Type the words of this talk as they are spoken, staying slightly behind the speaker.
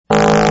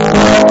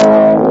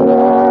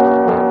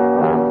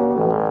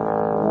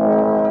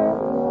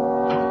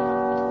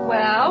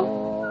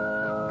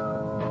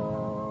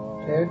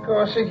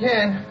course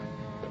again.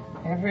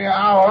 Every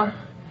hour,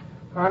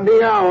 on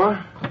the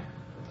hour,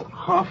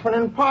 huffing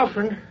and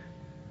puffing.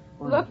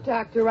 Look,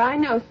 Doctor, I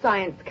know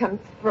science comes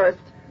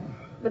first,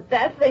 but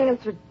that thing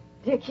is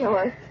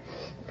ridiculous.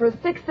 For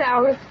 6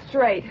 hours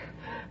straight,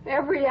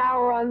 every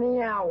hour on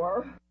the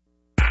hour.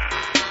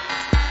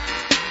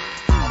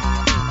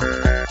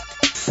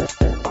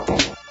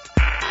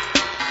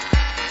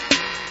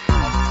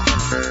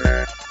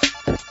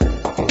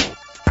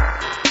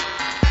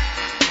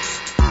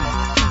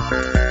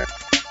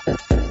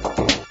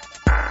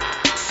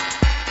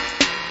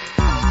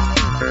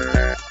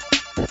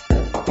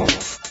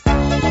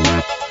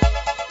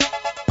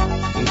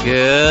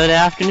 Good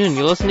afternoon.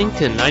 You're listening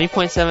to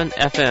 90.7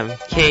 FM,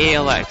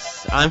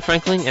 KALX. I'm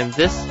Franklin, and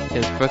this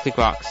is Berkeley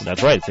Rocks.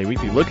 That's right. It's a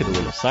weekly look at the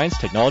world of science,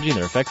 technology, and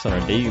their effects on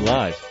our daily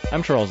lives.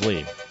 I'm Charles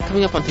Lee.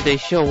 Coming up on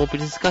today's show, we'll be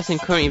discussing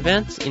current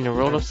events in the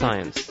world of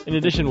science. In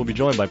addition, we'll be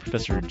joined by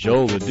Professor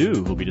Joe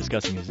Ledoux, who'll be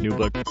discussing his new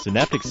book,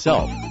 Synaptic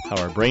Self,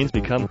 How Our Brains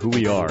Become Who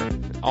We Are.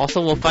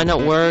 Also, we'll find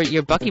out where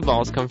your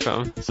buckyballs come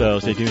from. So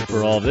stay tuned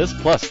for all of this,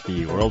 plus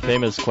the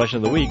world-famous question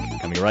of the week,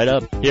 coming right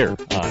up here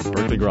on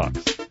Berkeley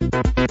Rocks.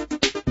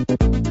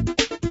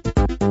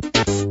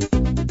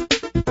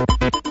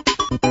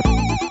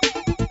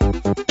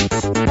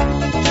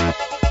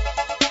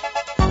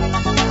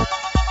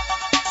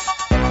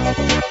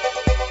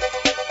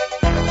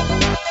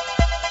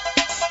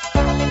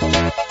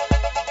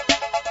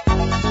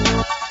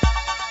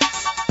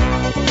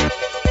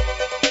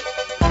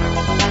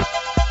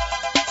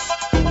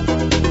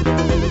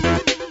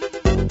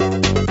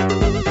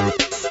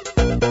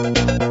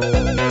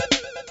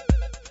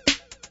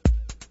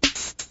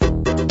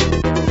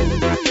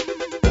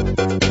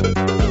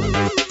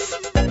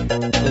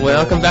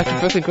 Welcome back to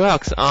Berkeley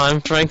Rocks.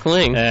 I'm Frank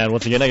Ling. And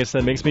once again, I guess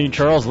that makes me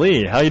Charles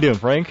Lee. How you doing,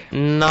 Frank?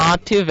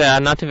 Not too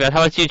bad, not too bad. How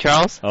about you,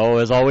 Charles? Oh,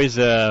 as always,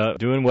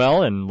 doing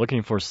well and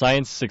looking for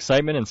science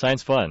excitement and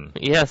science fun.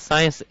 Yes,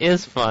 science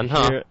is fun,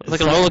 huh? It's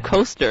like a roller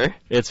coaster.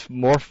 It's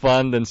more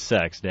fun than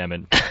sex, damn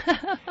it.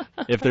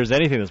 If there's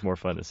anything that's more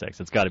fun than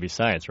sex, it's got to be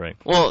science, right?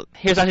 Well,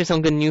 here's actually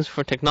some good news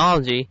for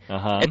technology.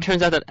 It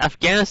turns out that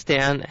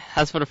Afghanistan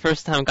has for the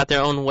first time got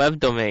their own web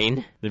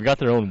domain. They've got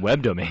their own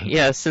web domain?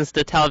 Yeah, since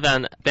the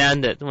Taliban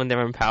banned it when they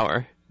were in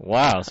power.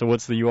 Wow, so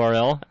what's the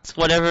URL? It's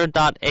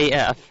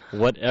whatever.af.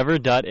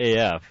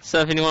 Whatever.af. So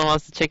if anyone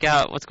wants to check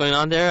out what's going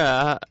on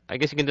there, I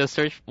guess you can just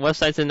search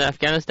websites in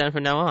Afghanistan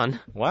from now on.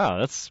 Wow,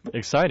 that's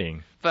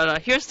exciting.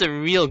 But here's the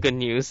real good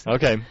news.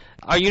 Okay.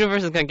 Our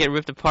universe is going to get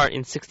ripped apart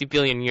in 60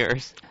 billion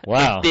years.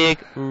 Wow. The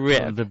Big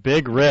Rip. The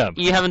Big Rip.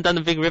 You haven't done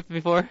the Big Rip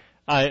before?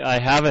 I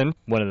haven't.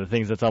 One of the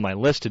things that's on my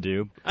list to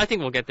do. I think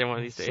we'll get there one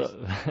of these days.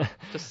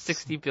 Just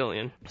 60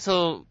 billion.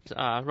 So,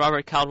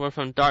 Robert Caldwell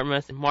from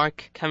Dartmouth,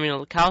 Mark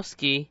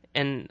Kamienowski,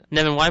 and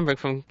Nevin Weinberg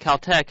from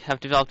Caltech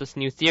have developed this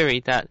new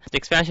theory that the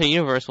expansion of the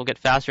universe will get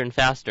faster and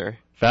faster.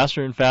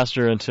 Faster and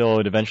faster until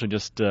it eventually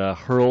just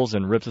hurls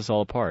and rips us all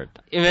apart.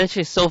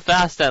 Eventually so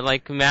fast that,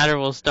 like, matter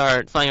will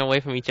start flying away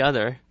from each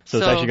other. So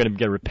it's actually going to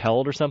get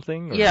repelled or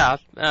something? Or? Yeah.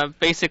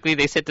 Basically,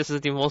 they said this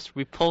is the most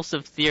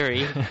repulsive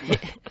theory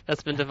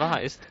that's been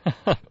devised.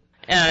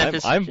 And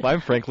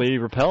I'm frankly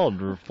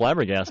repelled or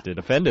flabbergasted,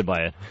 offended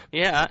by it.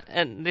 Yeah,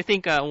 and they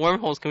think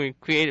wormholes can be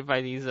created by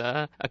these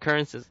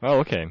occurrences. Oh,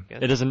 okay.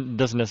 It doesn't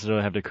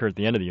necessarily have to occur at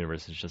the end of the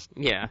universe. It's just...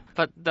 Yeah,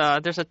 but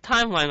there's a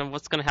timeline of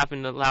what's going to happen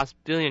in the last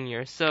billion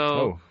years.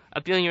 So a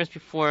billion years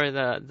before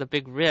the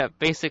Big Rip,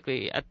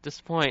 basically, at this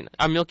point,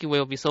 our Milky Way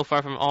will be so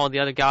far from all the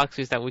other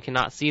galaxies that we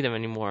cannot see them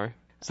anymore.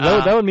 So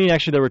that would mean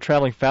actually that we're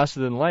traveling faster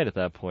than light at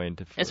that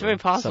point. It's very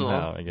possible.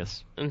 Somehow, I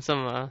guess. In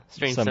some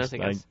strange sense, I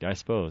guess. I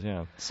suppose,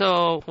 yeah.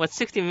 So, with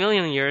 60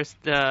 million years,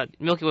 the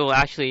Milky Way will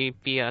actually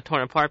be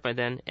torn apart by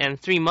then. And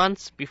 3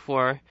 months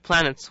before,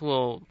 planets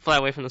will fly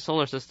away from the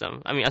solar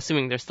system. I mean,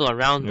 assuming they're still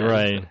around then.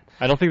 Right.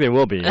 I don't think they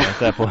will be at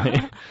that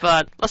point.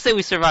 But let's say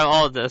we survive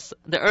all of this.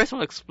 The Earth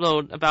will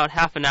explode about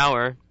half an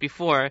hour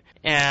before.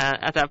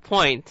 And at that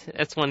point,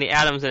 it's when the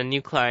atoms and the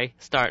nuclei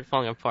start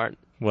falling apart.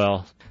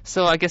 Well...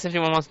 So I guess if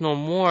anyone wants to know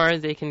more,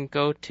 they can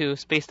go to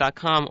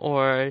space.com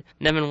or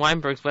Nevin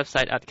Weinberg's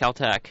website at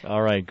Caltech. All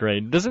right,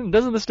 great. Doesn't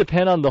this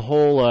depend on the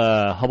whole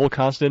Hubble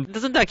constant?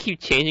 Doesn't that keep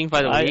changing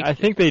by the week? I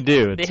think they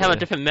do. They have a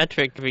different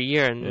metric every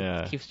year, and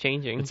it keeps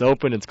changing. It's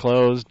open, it's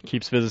closed,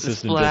 keeps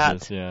physicists in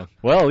business. Yeah.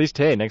 Well, at least,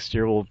 hey, next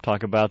year we'll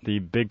talk about the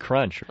Big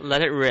Crunch.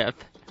 Let it rip.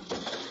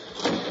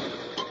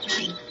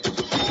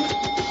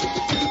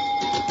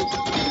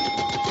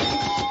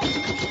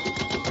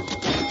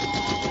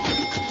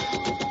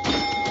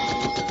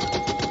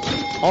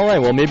 All right,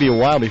 well, maybe a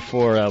while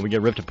before we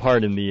get ripped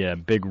apart in the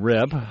Big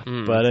Rip.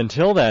 But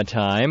until that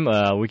time,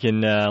 we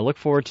can look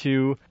forward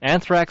to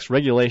anthrax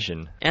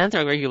regulation.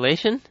 Anthrax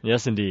regulation?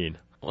 Yes, indeed.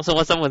 So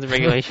what's up with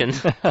regulation?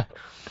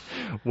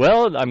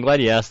 Well, I'm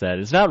glad you asked that.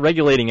 It's not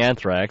regulating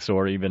anthrax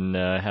or even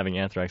having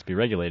anthrax be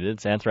regulated.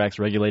 It's anthrax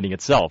regulating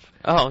itself.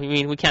 Oh, you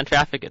mean we can't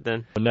traffic it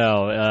then?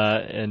 No,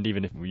 and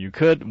even if you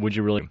could, would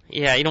you really?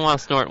 Yeah, you don't want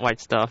to snort white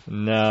stuff.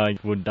 No,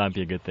 it would not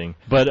be a good thing.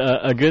 But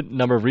a good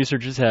number of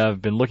researchers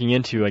have been looking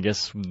into, I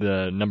guess,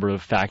 the number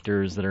of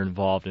factors that are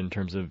involved in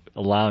terms of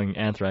allowing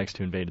anthrax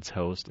to invade its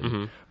host.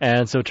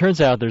 And so it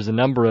turns out there's a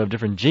number of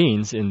different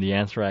genes in the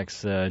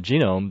anthrax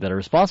genome that are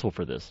responsible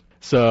for this.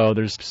 So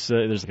there's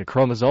like a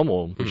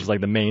chromosomal, which is like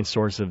the main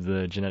source of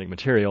the genetic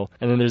material,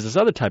 and then there's this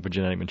other type of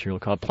genetic material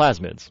called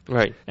plasmids.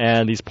 Right.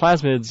 And these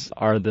plasmids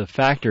are the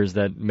factors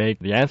that make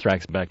the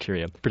anthrax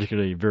bacteria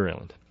particularly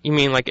virulent. You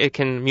mean like it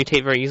can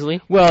mutate very easily?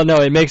 Well,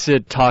 no, it makes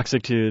it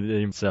toxic to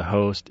the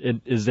host.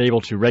 It is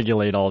able to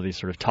regulate all these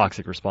sort of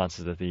toxic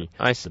responses that the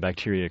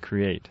bacteria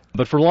create.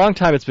 But for a long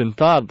time, it's been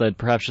thought that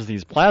perhaps just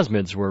these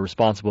plasmids were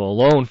responsible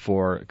alone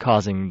for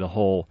causing the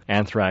whole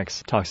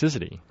anthrax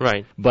toxicity.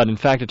 Right. But in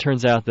fact, it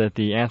turns out that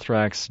the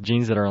anthrax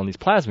genes that are on these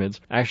plasmids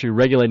are actually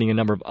regulating a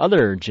number of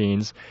other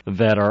genes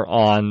that are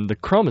on the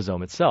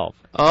chromosome itself.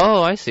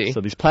 Oh, I see.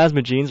 So these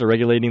plasmid genes are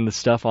regulating the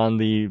stuff on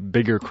the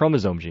bigger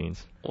chromosome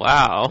genes.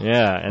 Wow.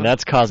 Yeah, and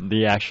that's caused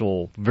the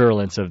actual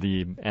virulence of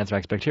the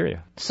anthrax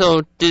bacteria.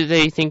 So do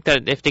they think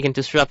that if they can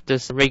disrupt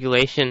this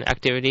regulation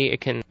activity,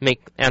 it can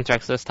make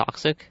anthrax less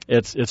toxic?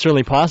 It's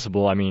certainly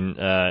possible. I mean,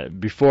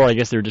 before, I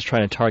guess they were just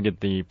trying to target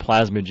the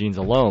plasmid genes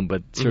alone,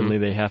 but certainly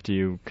they have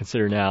to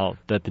consider now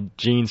that the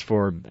genes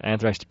for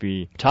anthrax to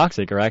be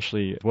toxic are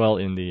actually, well,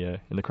 in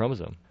the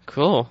chromosome.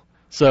 Cool.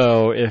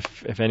 So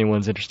if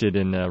anyone's interested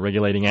in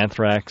regulating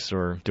anthrax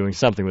or doing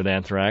something with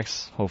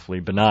anthrax,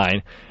 hopefully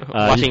benign.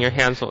 Washing your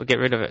hands will get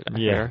rid of it.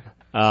 Yeah.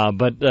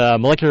 But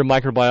Molecular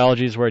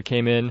Microbiology is where it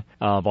came in,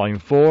 volume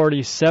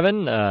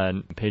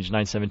 47, page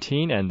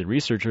 917, and the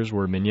researchers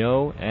were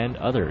Mignot and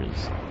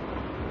others.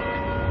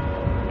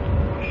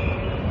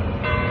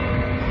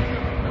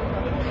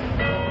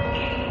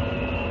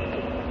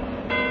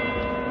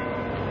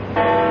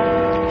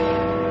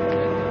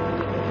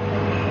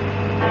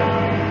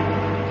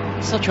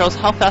 So, Charles,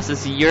 how fast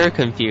is your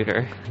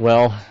computer?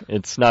 Well,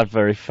 it's not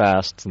very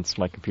fast since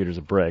my computer's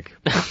a brick.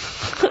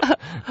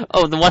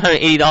 Oh, the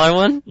 $180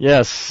 one?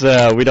 Yes,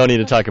 we don't need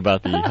to talk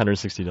about the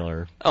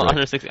 $160. Oh,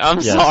 $160.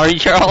 I'm sorry,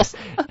 Charles.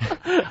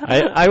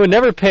 I would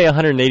never pay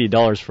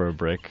 $180 for a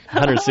brick.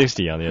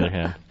 $160 on the other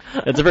hand.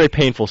 It's a very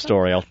painful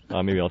story.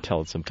 Maybe I'll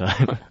tell it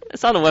sometime.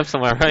 It's on the web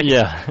somewhere, right?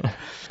 Yeah.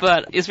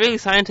 But Israeli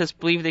scientists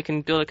believe they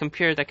can build a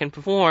computer that can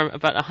perform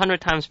about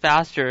 100 times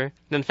faster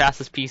than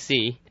fastest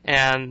PC.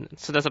 And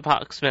so that's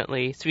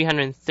approximately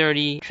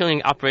 330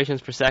 trillion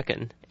operations per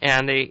second.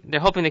 And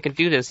they're hoping they can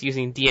do this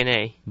using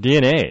DNA.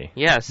 DNA?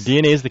 Yes.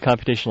 DNA is the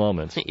computational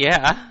element.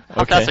 Yeah.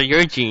 How fast are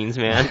your genes,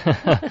 man?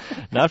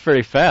 Not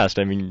very fast.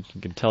 I mean,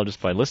 you can tell just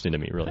by listening to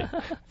me, really.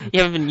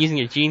 You haven't been using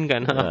your gene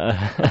gun, huh?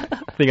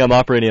 I think I'm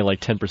operating at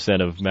like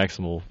 10% of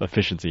maximal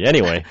efficiency.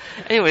 Anyway,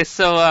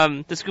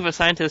 so this group of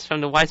scientists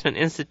from the Weizmann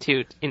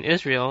Institute in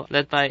Israel,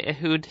 led by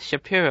Ehud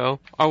Shapiro,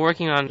 are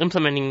working on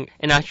implementing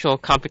an actual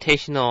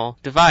computational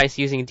device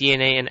using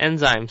DNA and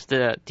enzymes,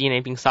 the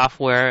DNA being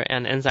software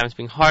and enzymes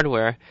being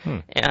hardware.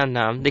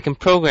 And they can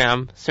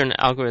program certain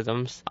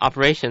algorithms,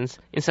 operations,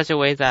 in such a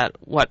way that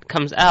what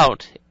comes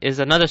out is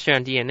another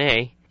strand of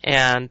DNA,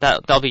 and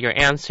that'll be your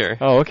answer.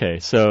 Oh, okay.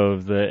 So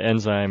the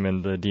enzyme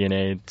and the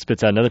DNA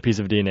spits out another piece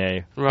of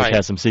DNA, which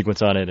has some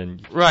sequence on it,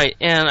 and right.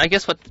 And I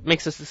guess what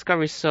makes this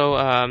discovery so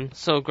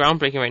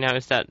groundbreaking right now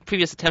is that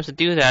previous attempts to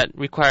do that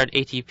required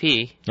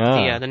ATP,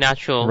 the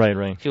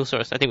natural fuel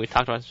source. I think we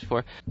talked about this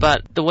before.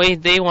 But the way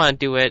they want to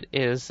do it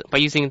is by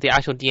using the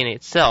actual DNA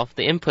itself.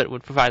 The input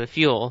would provide the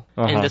fuel,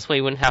 and this way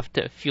you wouldn't have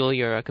to fuel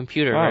your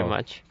computer very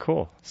much.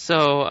 Cool.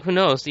 So who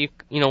knows? You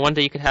know, one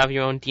day you could have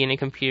your own DNA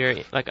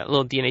computer, like a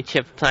little DNA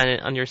chip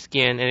planted on your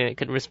skin, and it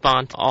could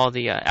respond to all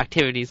the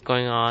activities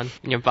going on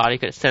in your body. It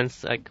could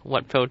sense like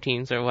what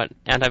proteins or what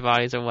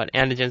antibodies or what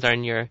antigens are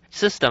in your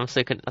system, so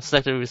it could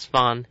selectively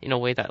respond in a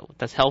way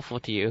that's helpful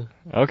to you.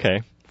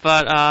 Okay.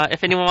 But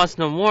if anyone wants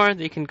to know more,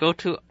 they can go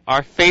to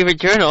our favorite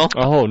journal.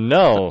 Oh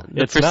no,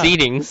 the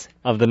Proceedings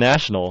of the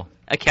National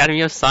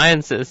Academy of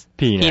Sciences.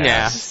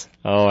 PNAS.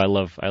 Oh, I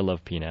love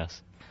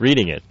PNAS.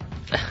 Reading it,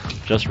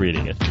 just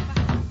reading it.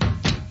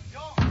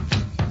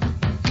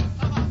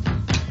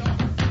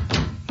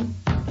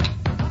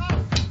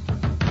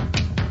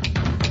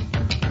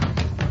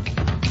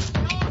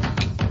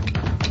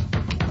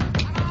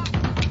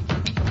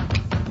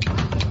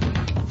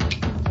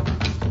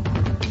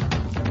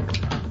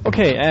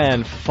 Okay,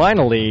 and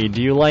finally,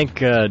 do you like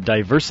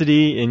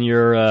diversity in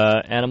your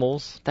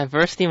animals?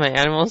 Diversity in my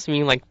animals? You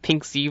mean like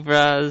pink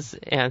zebras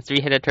and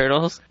three-headed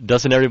turtles?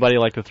 Doesn't everybody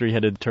like the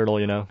three-headed turtle,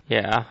 you know?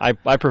 Yeah.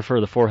 I prefer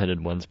the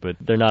four-headed ones, but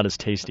they're not as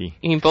tasty.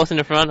 You mean both in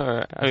the front,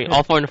 or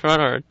all four in the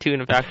front, or two in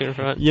the back, two in the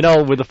front? You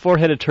know, with the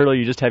four-headed turtle,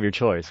 you just have your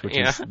choice, which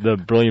is the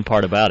brilliant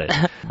part about it.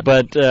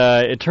 But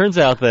it turns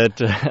out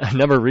that a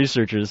number of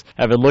researchers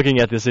have been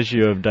looking at this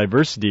issue of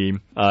diversity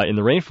in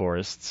the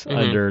rainforests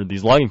under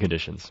these logging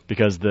conditions,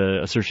 because the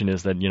the assertion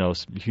is that,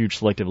 huge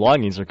selective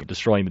loggings are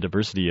destroying the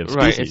diversity of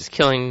species. Right, it's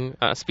killing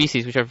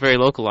species which are very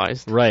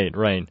localized. Right.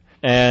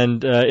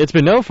 And it's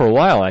been known for a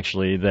while,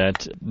 actually,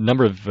 that a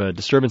number of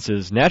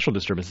disturbances, natural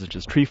disturbances, such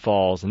as tree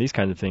falls and these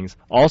kinds of things,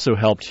 also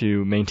help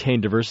to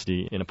maintain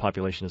diversity in a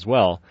population as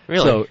well.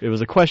 Really? So it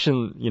was a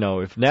question,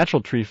 if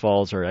natural tree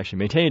falls are actually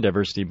maintaining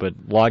diversity, but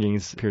logging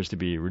appears to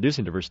be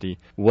reducing diversity,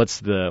 what's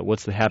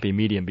the happy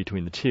medium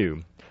between the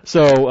two?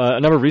 So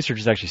a number of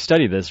researchers actually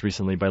studied this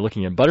recently by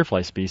looking at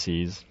butterfly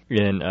species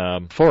in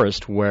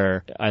forest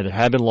where either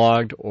had been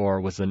logged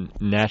or was a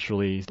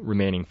naturally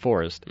remaining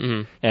forest.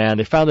 Mm-hmm. And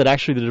they found that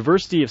actually the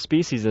diversity of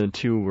species in the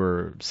two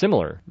were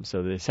similar.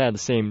 So they had the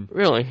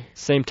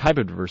same type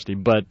of diversity,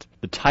 but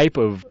the type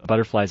of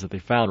butterflies that they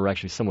found were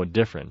actually somewhat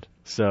different.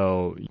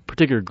 So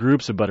particular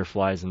groups of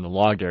butterflies in the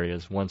logged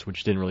areas, ones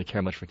which didn't really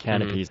care much for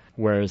canopies,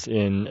 whereas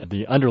in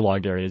the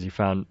underlogged areas you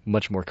found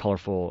much more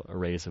colorful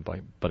arrays of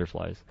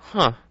butterflies.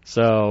 Huh.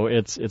 So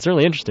it's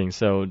really interesting.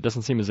 So it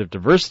doesn't seem as if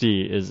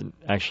diversity is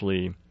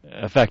actually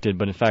affected,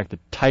 but in fact the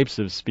types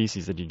of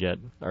species that you get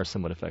are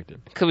somewhat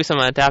affected. Could be some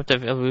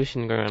adaptive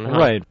evolution going on. Huh?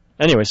 Right.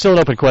 Anyway, still an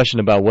open question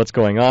about what's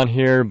going on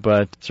here,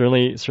 but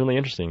certainly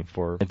interesting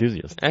for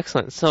enthusiasts.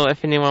 Excellent. So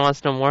if anyone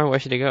wants to know more, where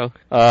should they go?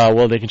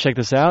 Well, they can check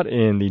this out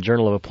in the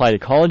Journal of Applied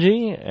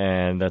Ecology,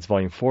 and that's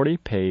volume 40,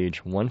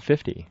 page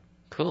 150.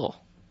 Cool.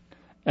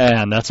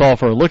 And that's all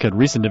for a look at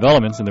recent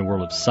developments in the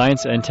world of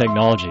science and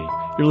technology.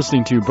 You're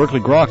listening to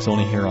Berkeley Groks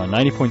only here on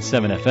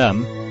 90.7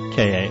 FM,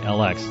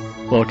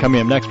 KALX. Well,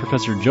 coming up next,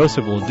 Professor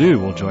Joseph Ledoux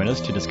will join us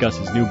to discuss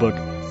his new book,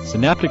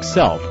 Synaptic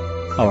Self,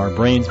 How Our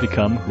Brains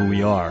Become Who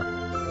We Are.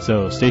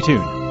 So stay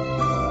tuned.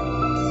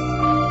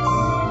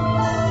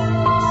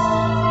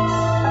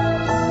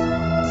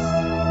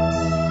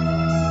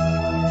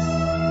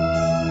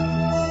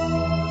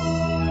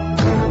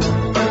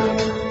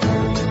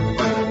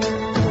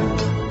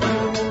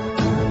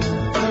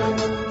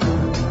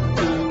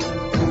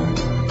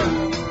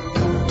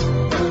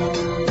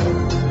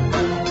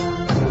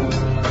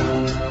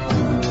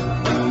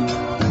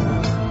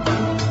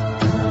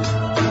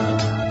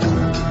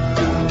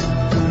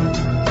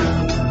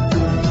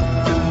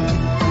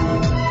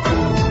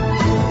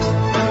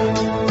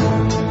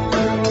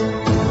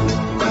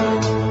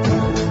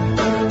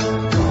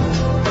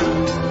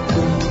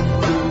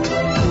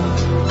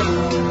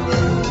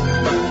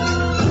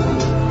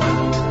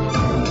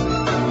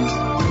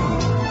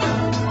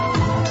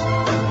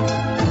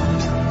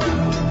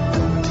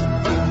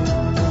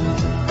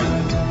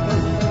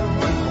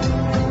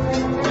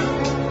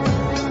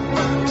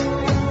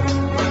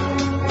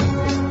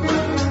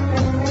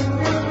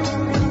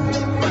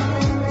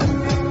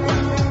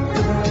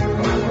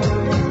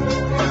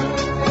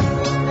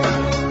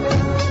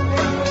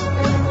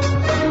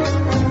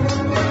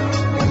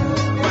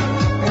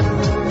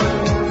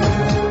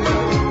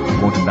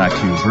 Back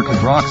to Berkeley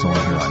Groks only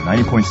here on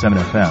 90.7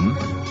 FM,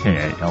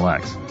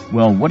 KALX.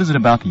 Well, what is it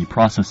about the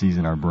processes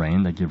in our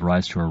brain that give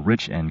rise to our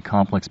rich and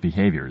complex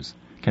behaviors?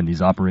 Can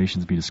these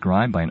operations be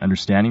described by an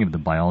understanding of the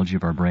biology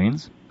of our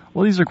brains?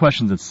 Well, these are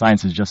questions that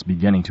science is just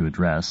beginning to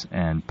address,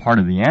 and part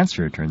of the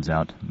answer, it turns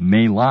out,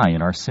 may lie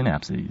in our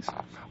synapses.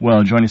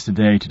 Well, joining us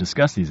today to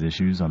discuss these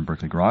issues on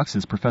Berkeley Groks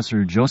is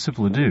Professor Joseph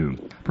Ledoux.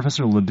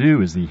 Professor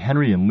Ledoux is the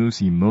Henry and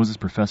Lucy Moses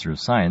Professor of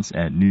Science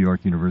at New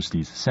York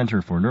University's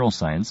Center for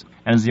Neuroscience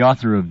and is the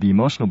author of The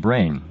Emotional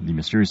Brain, The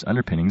Mysterious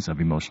Underpinnings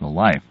of Emotional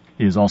Life.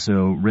 He has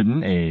also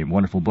written a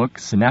wonderful book,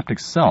 Synaptic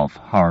Self,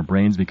 How Our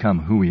Brains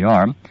Become Who We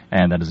Are,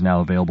 and that is now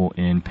available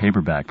in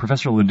paperback.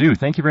 Professor Ledoux,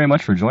 thank you very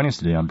much for joining us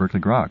today on Berkeley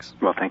Groks.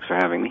 Well, thanks for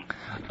having me.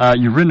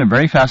 You've written a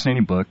very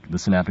fascinating book, The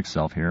Synaptic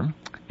Self here.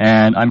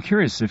 And I'm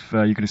curious if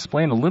you could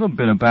explain a little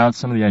bit about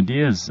some of the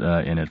ideas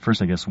in it.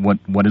 First, I guess,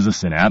 what is a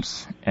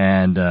synapse,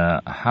 and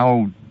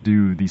how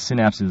do these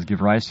synapses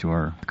give rise to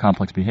our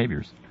complex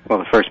behaviors? Well,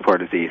 the first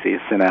part is easy. A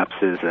synapse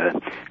is a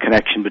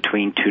connection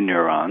between two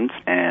neurons,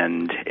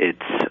 and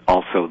it's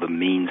also the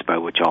means by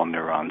which all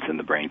neurons in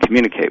the brain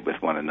communicate with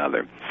one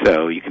another.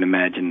 So you can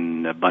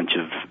imagine a bunch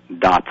of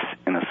dots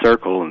in a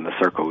circle, and the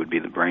circle would be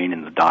the brain,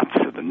 and the dots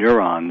are the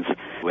neurons.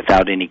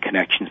 Without any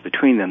connections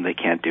between them, they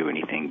can't do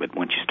anything. But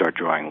once you start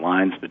drawing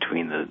lines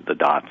between the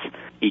dots,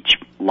 each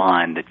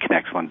line that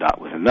connects one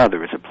dot with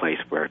another is a place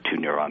where two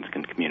neurons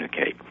can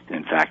communicate. And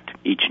in fact,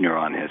 each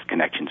neuron has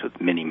connections with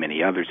many,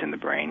 many others in the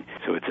brain,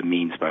 so it's a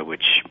means by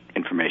which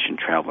information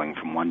traveling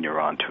from one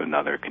neuron to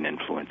another can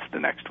influence the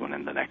next one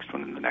and the next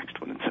one and the next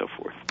one and so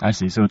forth. I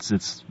see. So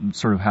it's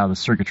sort of how the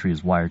circuitry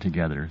is wired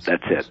together.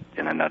 That's it.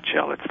 In a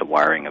nutshell, it's the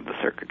wiring of the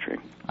circuitry.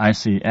 I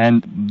see.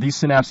 And these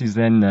synapses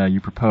then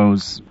you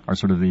propose are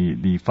sort of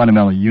the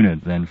fundamental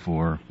unit then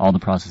for all the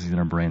processes in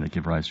our brain that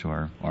give rise to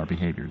our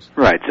behaviors.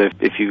 Right. So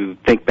if you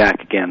think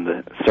back again,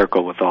 the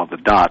circle with all the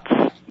dots,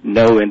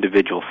 no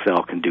individual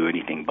cell can do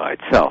anything by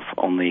itself.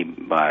 Only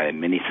by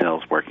many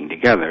cells working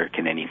together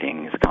can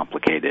anything as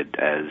complicated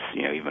as,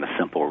 even a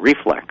simple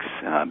reflex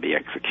be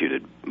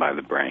executed by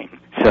the brain.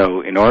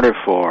 So in order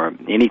for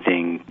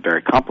anything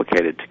very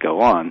complicated to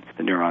go on,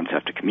 the neurons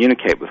have to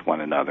communicate with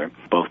one another,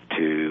 both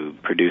to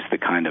produce the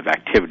kind of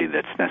activity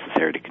that's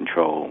necessary to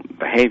control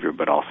behavior,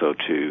 but also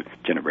to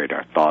generate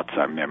our thoughts,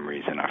 our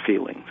memories, and our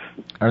feelings.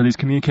 Are these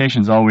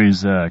communications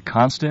always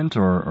constant,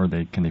 or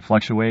can they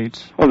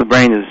fluctuate? Well, the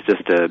brain is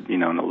just an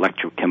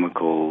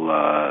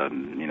electrochemical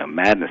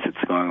madness. It's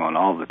going on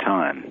all the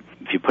time.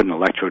 If you put an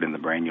electrode in the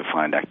brain, you'll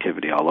find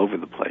activity all over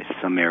the place.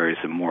 Some areas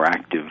are more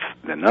active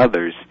than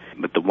others,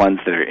 but the ones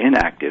that are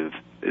inactive,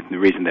 the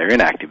reason they're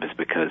inactive is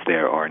because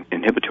there are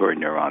inhibitory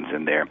neurons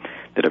in there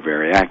that are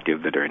very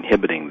active that are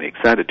inhibiting the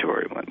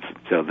excitatory ones.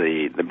 So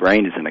the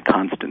brain is in a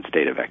constant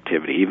state of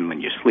activity, even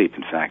when you sleep.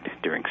 In fact,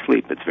 during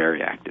sleep, it's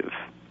very active.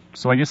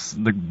 So I guess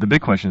the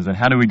big question is then,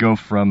 how do we go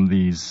from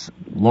these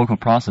local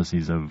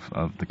processes of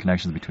the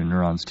connections between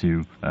neurons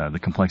to the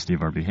complexity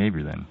of our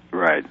behavior then?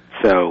 Right.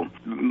 So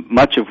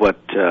much of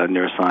what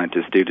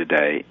neuroscientists do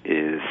today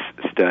is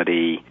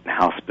study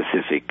how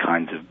specific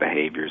kinds of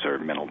behaviors or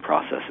mental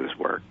processes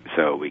work.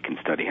 So we can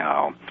study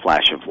how a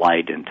flash of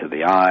light into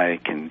the eye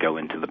can go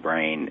into the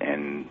brain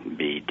and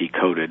be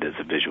decoded as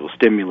a visual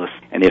stimulus.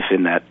 And if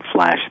in that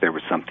flash there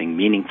was something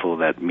meaningful,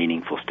 that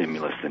meaningful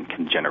stimulus then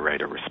can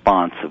generate a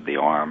response of the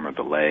arm or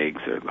the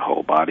legs or the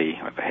whole body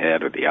or the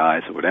head or the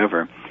eyes or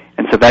whatever.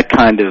 And so that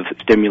kind of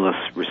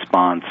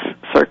stimulus-response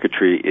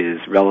circuitry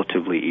is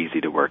relatively easy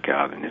to work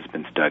out and has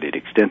been studied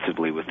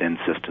extensively within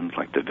systems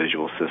like the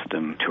visual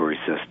system, auditory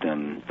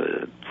system,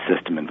 the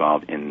system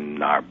involved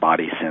in our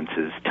body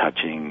senses,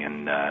 touching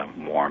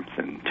and warmth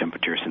and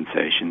temperature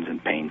sensations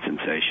and pain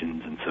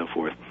sensations and so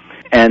forth.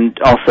 And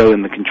also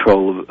in the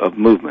control of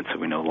movement, so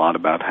we know a lot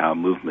about how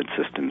movement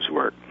systems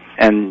work.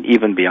 And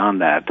even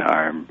beyond that,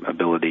 our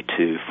ability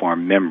to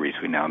form memories.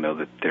 We now know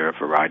that there are a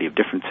variety of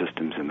different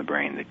systems in the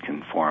brain that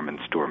can form and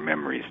store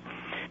memories.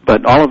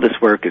 But all of this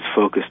work is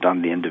focused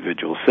on the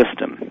individual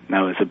system.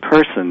 Now, as a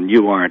person,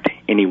 you aren't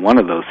any one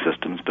of those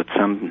systems, but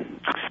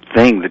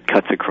something that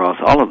cuts across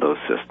all of those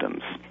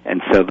systems.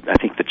 And so I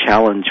think the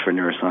challenge for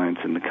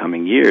neuroscience in the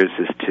coming years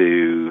is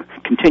to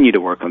continue to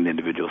work on the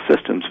individual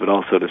systems, but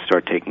also to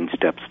start taking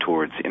steps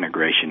towards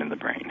integration in the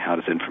brain. How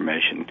does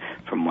information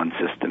from one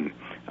system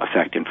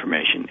affect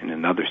information in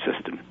another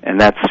system?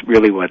 And that's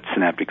really what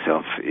Synaptic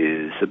Self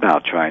is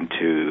about, trying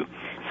to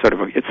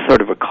it's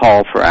sort of a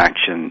call for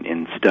action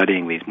in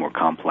studying these more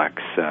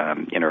complex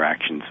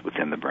interactions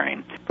within the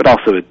brain. But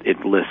also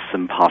it lists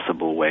some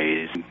possible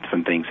ways,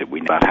 some things that we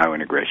know about how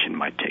integration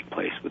might take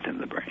place within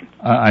the brain.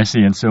 I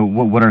see. And so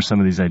what are some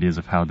of these ideas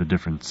of how the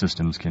different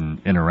systems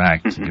can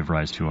interact to give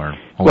rise to our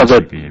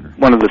holistic behavior?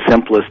 One of the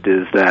simplest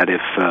is that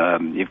if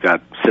you've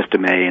got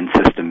System A and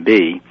System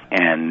B,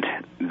 and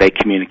they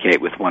communicate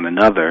with one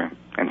another,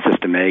 and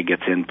System A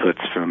gets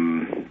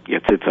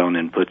its own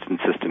inputs, and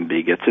System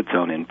B gets its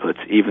own inputs,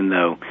 even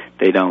though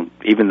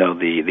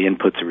the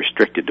inputs are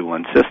restricted to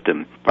one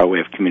system by way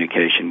of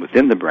communication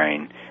within the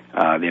brain,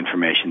 the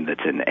information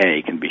that's in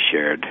A can be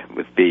shared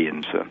with B,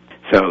 and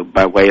so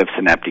by way of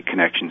synaptic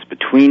connections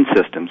between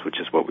systems, which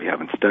is what we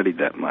haven't studied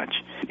that much,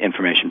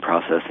 information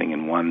processing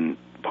in one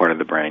part of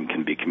the brain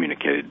can be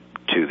communicated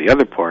to the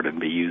other part and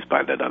be used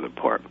by that other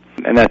part.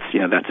 And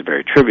that's a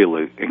very trivial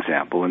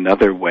example.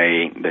 Another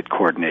way that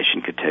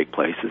coordination could take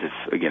place is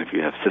if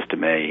you have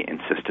System A and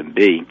System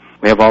B,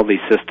 we have all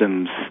these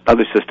systems,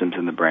 other systems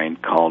in the brain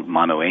called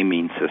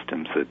monoamine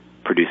systems that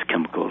produce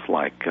chemicals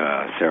like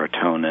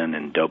serotonin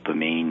and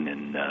dopamine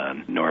and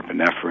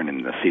norepinephrine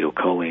and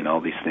acetylcholine,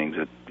 all these things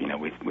that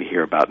we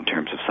hear about in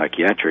terms of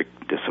psychiatric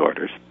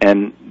disorders.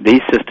 And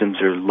these systems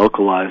are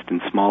localized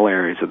in small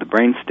areas of the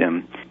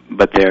brainstem,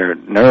 but their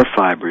nerve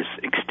fibers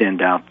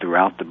extend out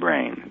throughout the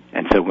brain.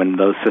 And so when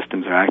those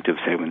systems are active,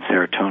 say when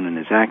serotonin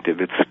is active,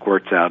 it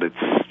squirts out its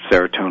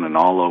serotonin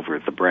all over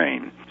the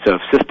brain. So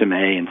if System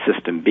A and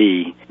System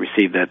B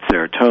receive that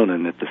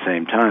serotonin at the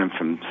same time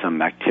from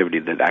some activity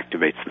that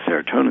activates the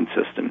serotonin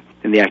system,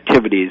 then the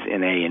activities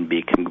in A and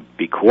B can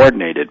be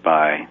coordinated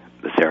by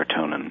the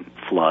serotonin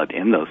flood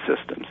in those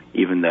systems,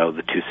 even though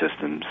the two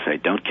systems, say,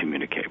 don't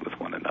communicate with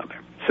one another.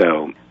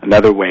 So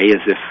another way is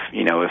if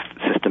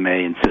System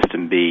A and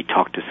System B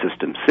talk to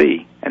System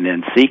C, and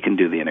then C can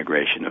do the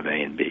integration of A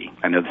and B.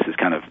 I know this is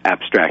kind of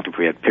abstract. If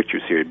we had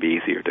pictures here, it'd be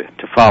easier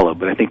to follow,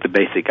 but I think the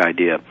basic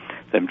idea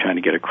that I'm trying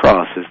to get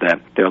across is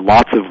that there are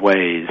lots of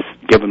ways,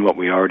 given what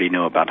we already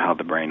know about how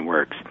the brain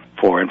works,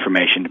 for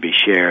information to be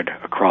shared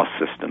across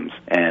systems.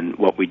 And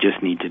what we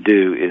just need to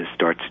do is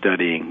start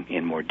studying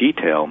in more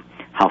detail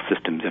how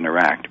systems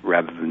interact,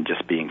 rather than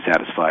just being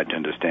satisfied to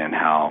understand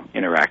how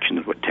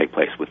interactions would take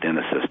place within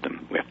a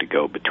system. We have to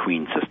go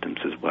between systems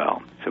as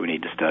well. So we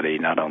need to study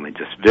not only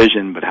just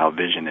vision, but how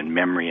vision and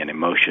memory and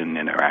emotion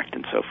interact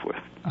and so forth.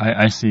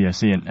 I see.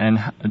 And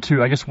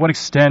to, I guess, what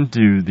extent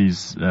do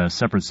these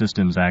separate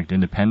systems act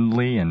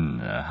independently,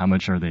 and how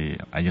much are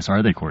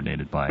they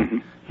coordinated by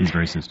these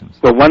very systems?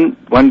 Well,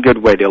 one good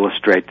way to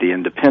illustrate the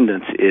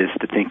independence is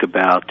to think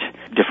about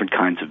different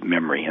kinds of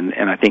memory, and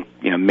I think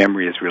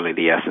memory is really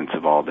the essence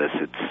of all this.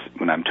 It's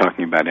when I'm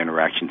talking about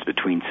interactions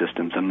between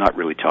systems, I'm not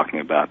really talking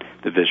about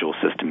the visual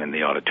system and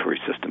the auditory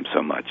system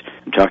so much.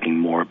 I'm talking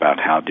more about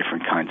how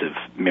different kinds of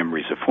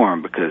memories are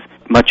formed, because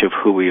much of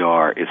who we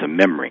are is a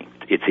memory.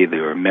 It's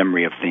either a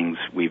memory of things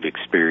we've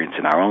experienced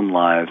in our own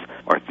lives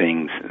or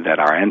things that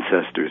our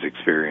ancestors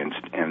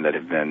experienced and that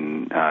have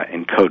been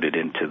encoded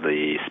into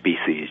the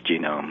species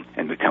genome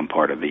and become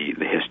part of the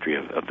history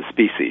of the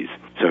species.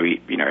 So,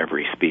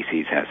 every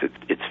species has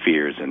its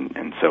fears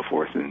and so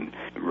forth, and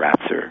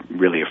rats are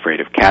really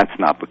afraid of cats,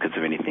 not because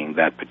of anything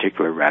that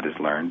particular rat has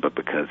learned, but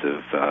because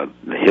of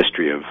the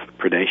history of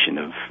predation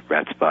of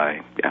rats by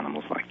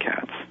animals like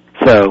cats.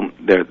 So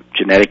there are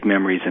genetic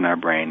memories in our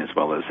brain as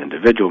well as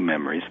individual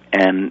memories,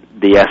 and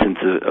the essence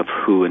of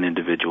who an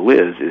individual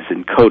is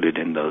encoded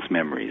in those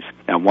memories.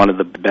 Now, one of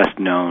the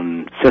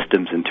best-known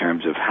systems in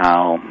terms of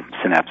how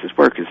synapses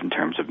work is in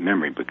terms of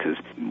memory, because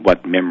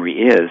what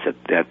memory is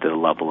at the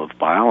level of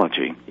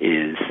biology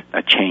is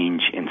a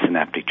change in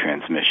synaptic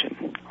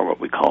transmission, or what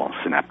we call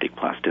synaptic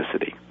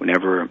plasticity.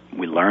 Whenever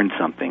we learn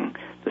something,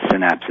 the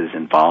synapses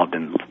involved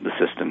in the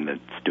system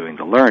that's doing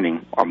the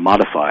learning are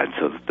modified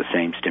so that the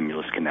same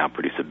stimulus can now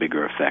produce a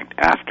bigger effect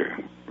after,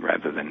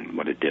 rather than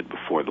what it did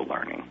before the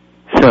learning.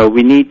 So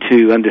we need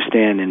to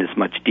understand in as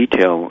much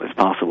detail as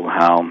possible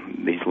how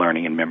these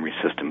learning and memory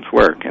systems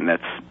work, and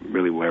that's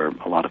really where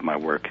a lot of my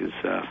work is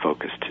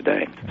focused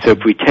today. So if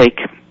we take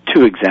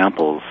two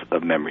examples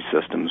of memory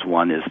systems,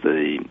 one is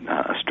a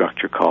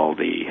structure called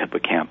the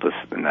hippocampus,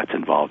 and that's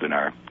involved in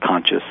our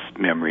conscious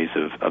memories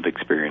of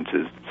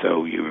experiences.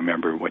 So you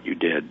remember what you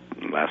did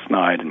last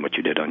night and what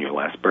you did on your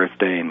last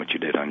birthday and what you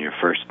did on your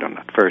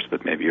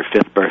maybe your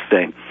fifth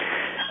birthday,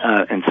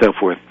 and so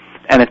forth.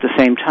 And at the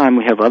same time,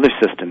 we have other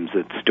systems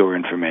that store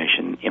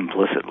information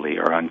implicitly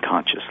or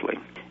unconsciously.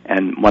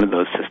 And one of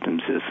those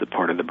systems is the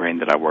part of the brain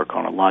that I work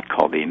on a lot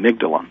called the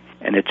amygdala.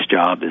 And its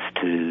job is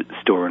to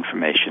store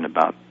information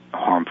about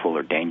harmful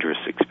or dangerous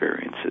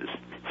experiences.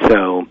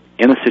 So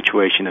in a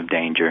situation of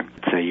danger,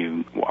 say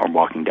you are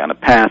walking down a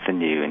path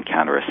and you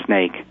encounter a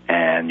snake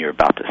and you're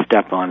about to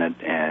step on it,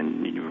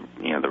 and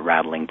the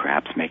rattling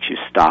perhaps makes you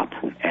stop,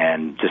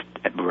 and just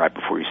right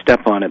before you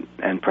step on it,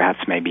 and perhaps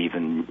maybe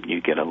even you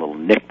get a little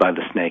nick by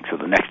the snake, so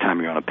the next time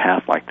you're on a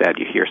path like that,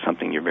 you hear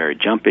something, you're very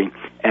jumpy,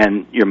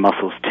 and your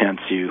muscles tense,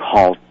 you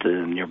halt,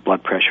 and your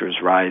blood pressure is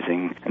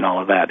rising, and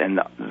all of that. And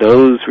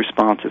those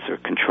responses are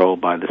controlled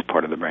by this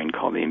part of the brain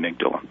called the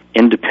amygdala.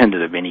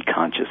 Independent of any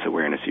conscious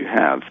awareness you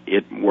have,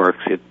 it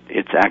works,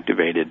 it's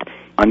activated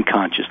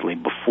unconsciously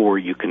before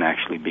you can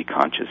actually be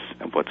conscious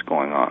of what's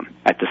going on.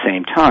 At the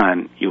same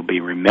time, you'll be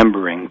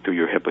remembering through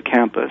your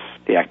hippocampus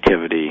the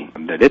activity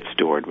that it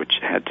stored, which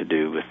had to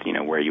do with,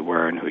 where you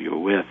were and who you were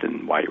with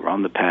and why you were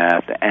on the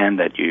path and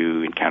that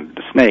you encountered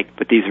a snake.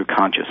 But these are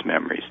conscious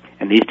memories.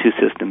 And these two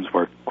systems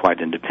work quite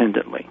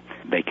independently.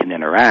 They can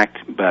interact,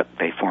 but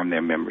they form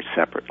their memories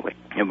separately.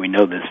 And we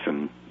know this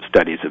from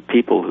studies of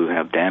people who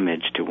have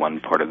damage to one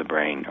part of the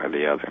brain or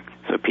the other.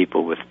 So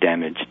people with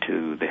damage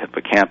to the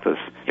hippocampus,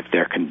 if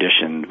they're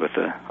conditioned with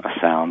a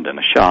sound and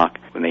a shock,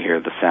 when they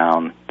hear the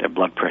sound, their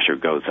blood pressure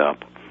goes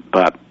up,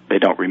 but they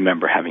don't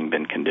remember having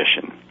been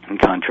conditioned. In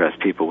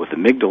contrast, people with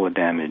amygdala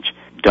damage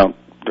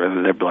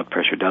their blood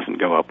pressure doesn't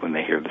go up when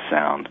they hear the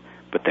sound,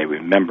 but they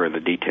remember the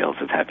details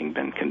of having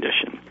been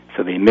conditioned.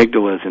 So the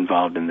amygdala is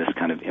involved in this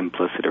kind of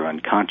implicit or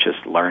unconscious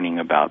learning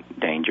about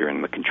danger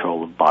and the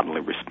control of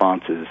bodily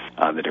responses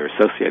that are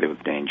associated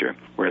with danger,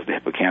 whereas the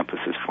hippocampus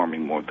is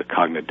forming more of the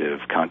cognitive,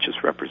 conscious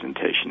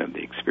representation of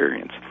the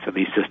experience. So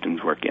these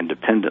systems work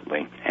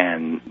independently,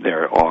 and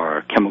there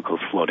are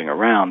chemicals floating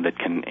around that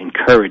can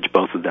encourage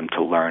both of them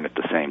to learn at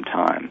the same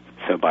time.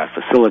 So by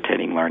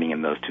facilitating learning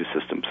in those two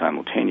systems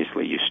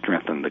simultaneously, you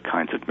strengthen the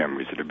kinds of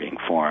memories that are being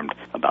formed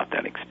about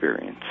that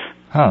experience.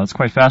 That's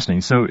quite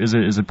fascinating. So is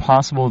it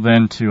possible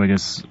then to,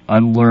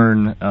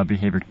 unlearn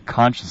behavior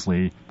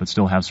consciously, but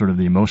still have sort of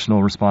the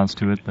emotional response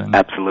to it then?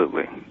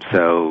 Absolutely.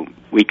 So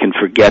we can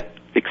forget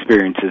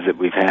experiences that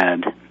we've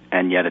had,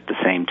 and yet at the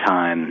same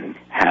time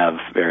have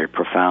very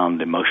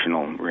profound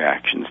emotional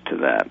reactions to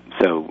that.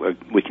 So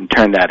we can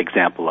turn that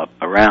example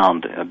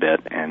around a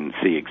bit and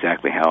see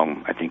exactly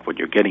how I think what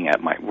you're getting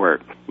at might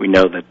work. We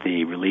know that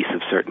the release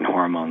of certain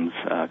hormones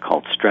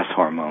called stress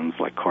hormones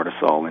like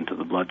cortisol into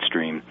the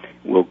bloodstream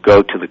will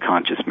go to the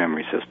conscious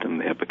memory system,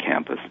 the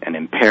hippocampus, and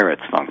impair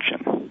its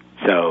function.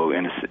 So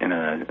in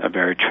a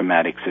very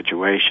traumatic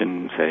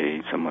situation,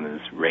 say someone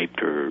is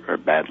raped or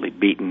badly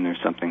beaten or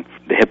something,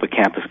 the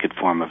hippocampus could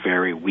form a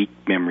very weak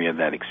memory of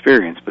that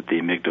experience, but the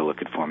amygdala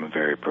could form a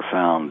very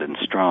profound and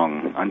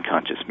strong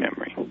unconscious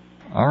memory.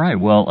 All right.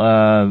 Well,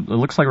 it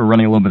looks like we're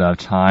running a little bit out of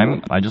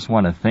time. I just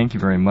want to thank you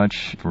very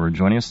much for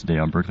joining us today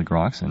on Berkeley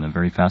Groks and a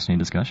very fascinating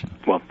discussion.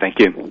 Well, thank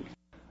you.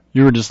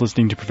 You were just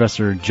listening to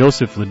Professor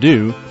Joseph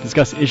Ledoux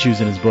discuss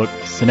issues in his book,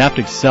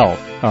 Synaptic Self,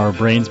 How Our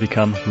Brains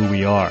Become Who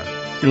We Are.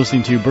 You're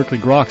listening to Berkeley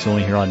Groks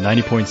only here on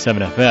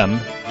 90.7 FM,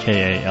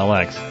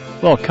 KALX.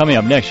 Well, coming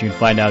up next, you can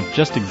find out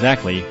just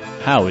exactly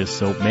how is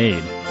soap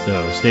made.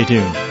 So stay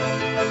tuned.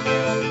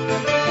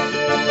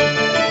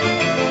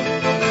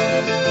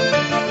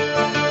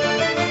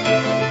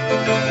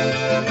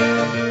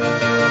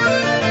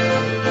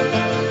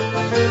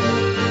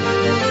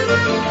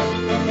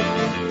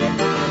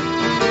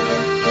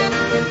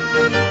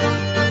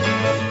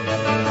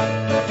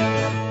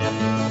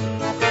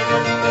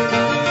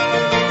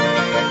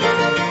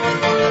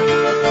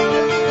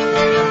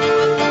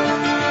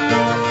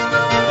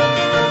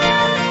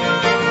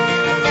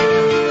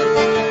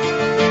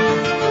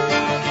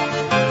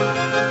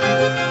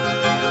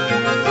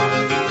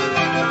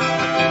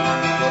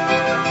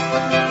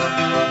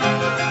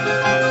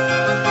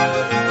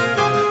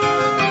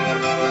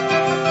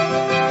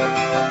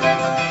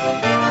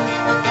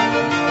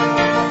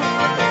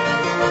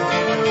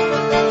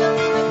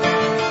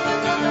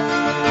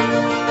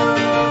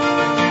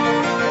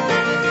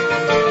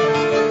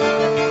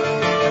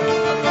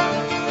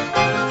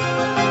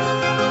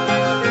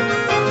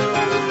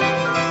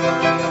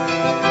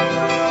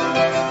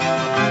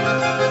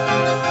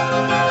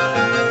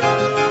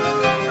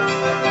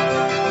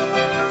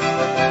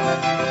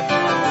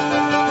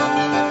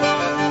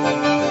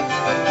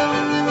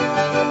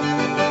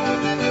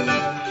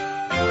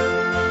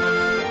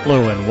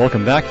 Hello and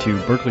welcome back to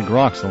Berkeley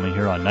Groks, only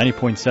here on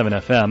 90.7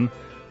 FM,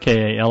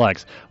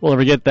 KALX. Well,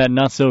 ever get that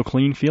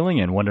not-so-clean feeling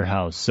and wonder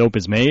how soap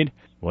is made?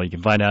 Well, you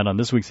can find out on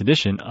this week's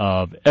edition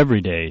of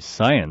Everyday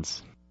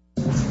Science.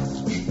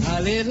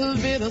 A little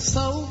bit of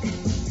soap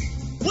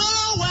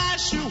will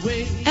wash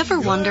away.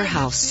 Ever wonder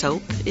how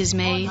soap is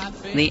made?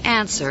 The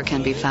answer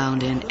can be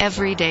found in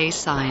Everyday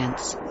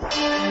Science.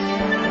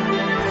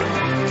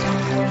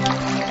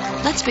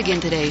 Let's begin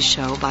today's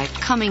show by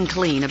coming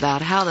clean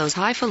about how those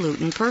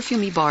highfalutin,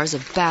 perfumey bars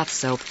of bath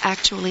soap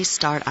actually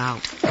start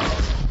out.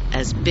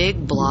 As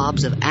big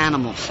blobs of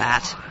animal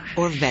fat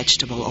or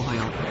vegetable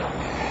oil.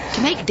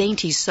 To make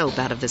dainty soap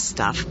out of this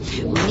stuff,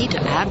 we need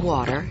to add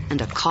water and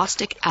a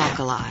caustic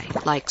alkali,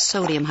 like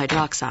sodium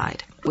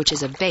hydroxide, which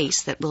is a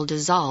base that will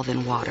dissolve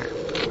in water.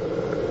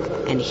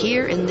 And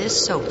here in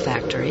this soap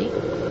factory,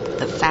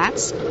 the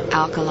fats,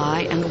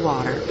 alkali, and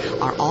water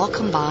are all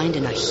combined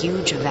in a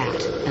huge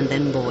vat and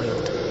then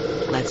boiled.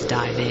 Let's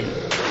dive in.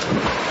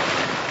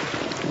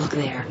 Look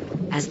there.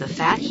 As the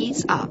fat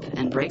heats up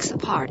and breaks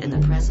apart in the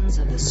presence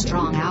of the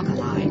strong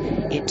alkali,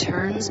 it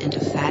turns into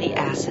fatty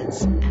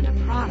acids and a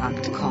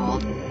product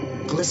called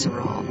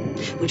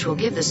glycerol, which will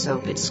give the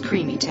soap its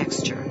creamy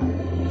texture.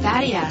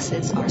 Fatty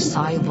acids are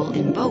soluble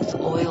in both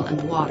oil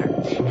and water,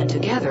 and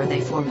together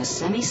they form a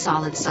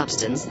semi-solid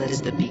substance that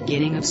is the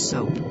beginning of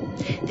soap.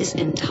 This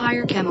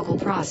entire chemical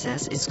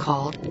process is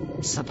called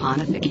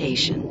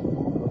saponification.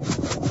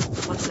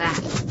 What's that?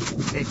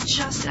 They've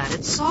just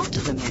added salt to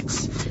the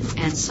mix.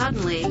 And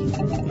suddenly,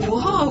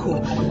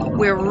 whoa,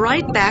 we're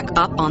right back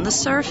up on the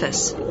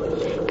surface.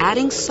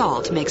 Adding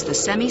salt makes the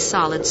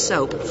semi-solid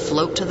soap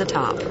float to the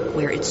top,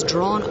 where it's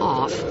drawn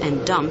off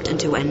and dumped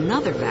into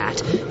another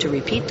vat to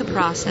repeat the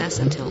process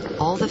until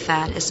all the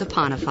fat is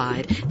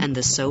saponified and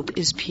the soap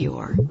is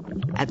pure.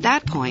 At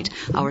that point,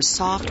 our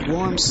soft,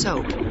 warm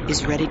soap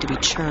is ready to be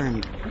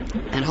churned.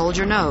 And hold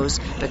your nose,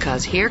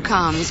 because here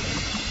comes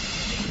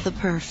the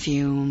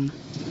perfume.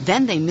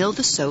 Then they mill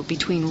the soap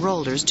between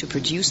rollers to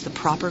produce the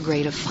proper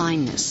grade of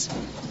fineness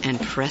and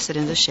press it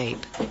into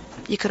shape.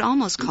 You could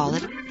almost call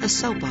it a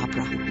soap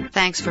opera.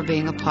 Thanks for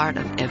being a part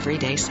of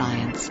Everyday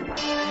Science.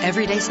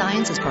 Everyday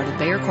Science is part of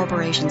Bayer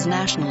Corporation's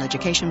national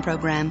education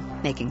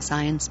program, making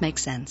science make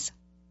sense.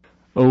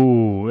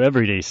 Oh,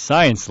 Everyday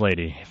Science,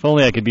 lady. If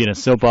only I could be in a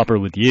soap opera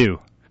with you.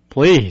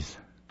 Please.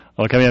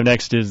 Well, coming up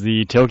next is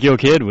the Tokyo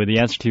Kid with the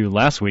answer to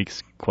last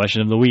week's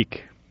question of the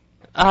week.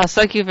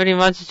 Thank you very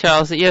much,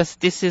 Charles. Yes,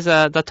 this is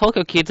the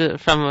Tokyo Kid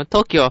from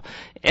Tokyo,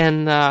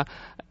 and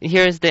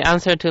here is the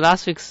answer to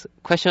last week's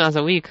question of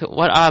the week.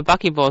 What are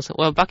buckyballs?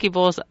 Well,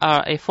 buckyballs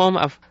are a form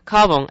of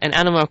carbon, an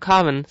atom of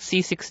carbon,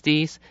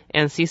 C60s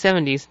and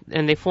C70s,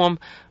 and they form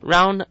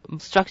round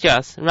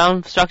structures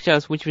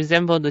which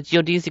resemble the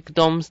geodesic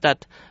domes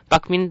that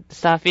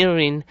Buckminster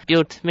Fury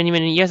built many,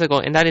 many years ago,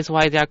 and that is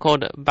why they are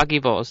called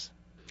buckyballs.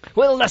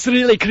 Well, that's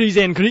really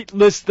crazy and great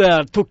list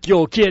there,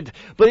 Tokyo Kid.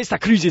 But it's the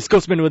crazy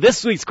Scotsman with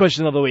this week's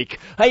question of the week.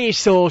 I'm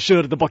so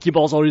sure the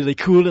buckyballs are really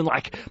cool and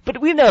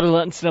but we never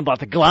learned about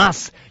the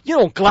glass. You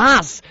know,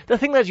 glass, the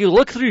thing that you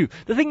look through,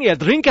 the thing you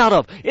drink out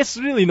of. It's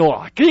really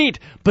not great.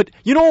 But,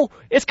 you know,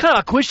 it's kind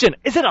of a question.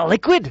 Is it a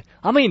liquid?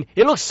 I mean,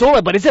 it looks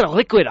solid, but is it a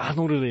liquid? I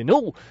don't really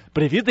know.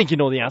 But if you think you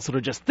know the answer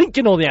or just think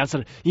you know the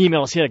answer,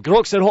 email us here at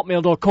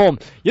groks@hotmail.com.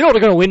 You're not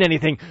going to win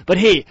anything, but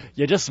hey,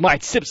 you just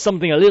might sip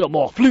something a little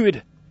more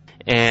fluid.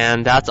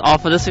 And that's all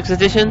for this week's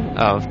edition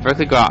of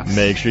Berkeley Groks.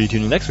 Make sure you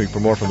tune in next week for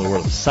more from the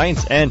world of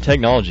science and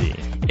technology.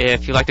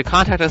 If you'd like to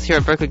contact us here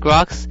at Berkeley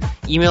Groks,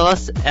 email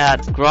us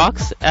at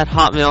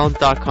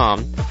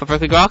groks@hotmail.com. For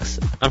Berkeley Groks,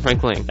 I'm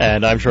Frank Ling.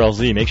 And I'm Charles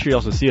Lee. Make sure you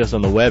also see us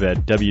on the web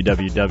at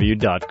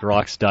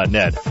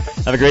www.groks.net.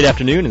 Have a great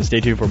afternoon and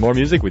stay tuned for more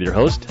music with your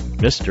host,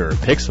 Mr.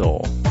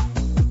 Pixel.